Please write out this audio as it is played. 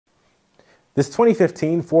This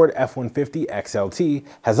 2015 Ford F-150 XLT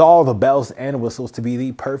has all the bells and whistles to be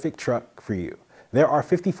the perfect truck for you. There are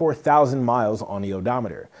 54,000 miles on the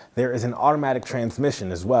odometer. There is an automatic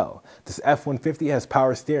transmission as well. This F-150 has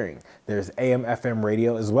power steering. There's AM/FM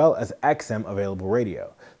radio as well as XM available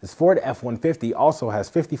radio. This Ford F-150 also has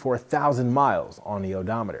 54,000 miles on the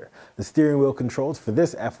odometer. The steering wheel controls for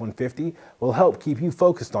this F-150 will help keep you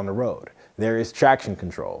focused on the road. There is traction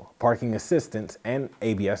control, parking assistance, and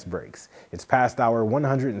ABS brakes. It's passed our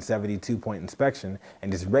 172-point inspection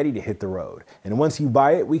and is ready to hit the road. And once you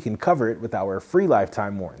buy it, we can cover it with our free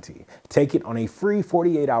lifetime warranty. Take it on a free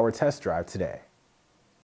 48-hour test drive today.